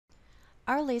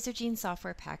Our Lasergene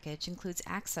software package includes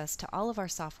access to all of our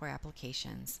software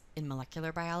applications in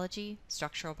molecular biology,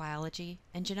 structural biology,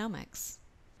 and genomics.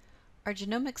 Our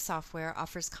genomics software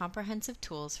offers comprehensive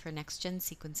tools for next-gen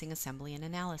sequencing assembly and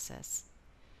analysis.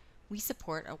 We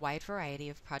support a wide variety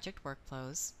of project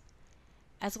workflows,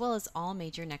 as well as all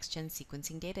major next-gen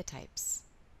sequencing data types.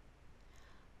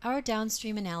 Our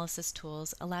downstream analysis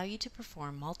tools allow you to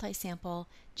perform multi-sample,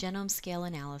 genome-scale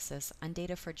analysis on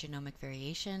data for genomic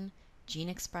variation, gene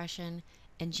expression,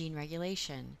 and gene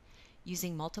regulation,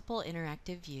 using multiple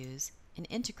interactive views and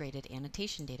integrated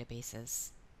annotation databases.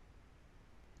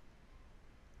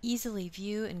 Easily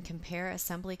view and compare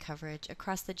assembly coverage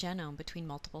across the genome between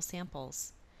multiple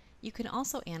samples. You can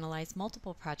also analyze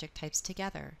multiple project types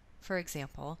together, for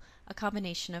example, a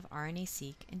combination of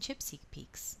RNA-seq and ChIP-seq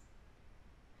peaks.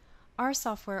 Our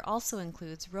software also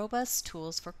includes robust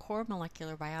tools for core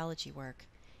molecular biology work,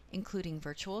 including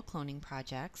virtual cloning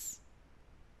projects,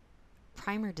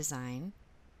 primer design,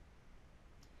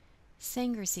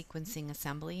 Sanger sequencing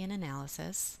assembly and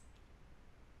analysis,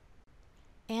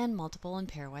 and multiple and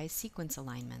pairwise sequence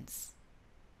alignments.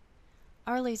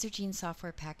 Our Lasergene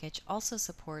software package also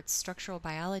supports structural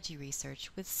biology research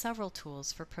with several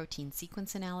tools for protein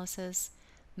sequence analysis,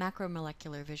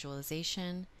 macromolecular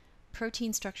visualization,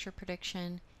 protein structure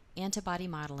prediction, antibody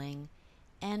modeling,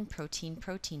 and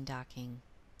protein-protein docking.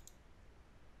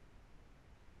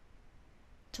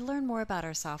 To learn more about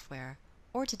our software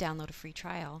or to download a free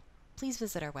trial, please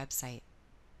visit our website.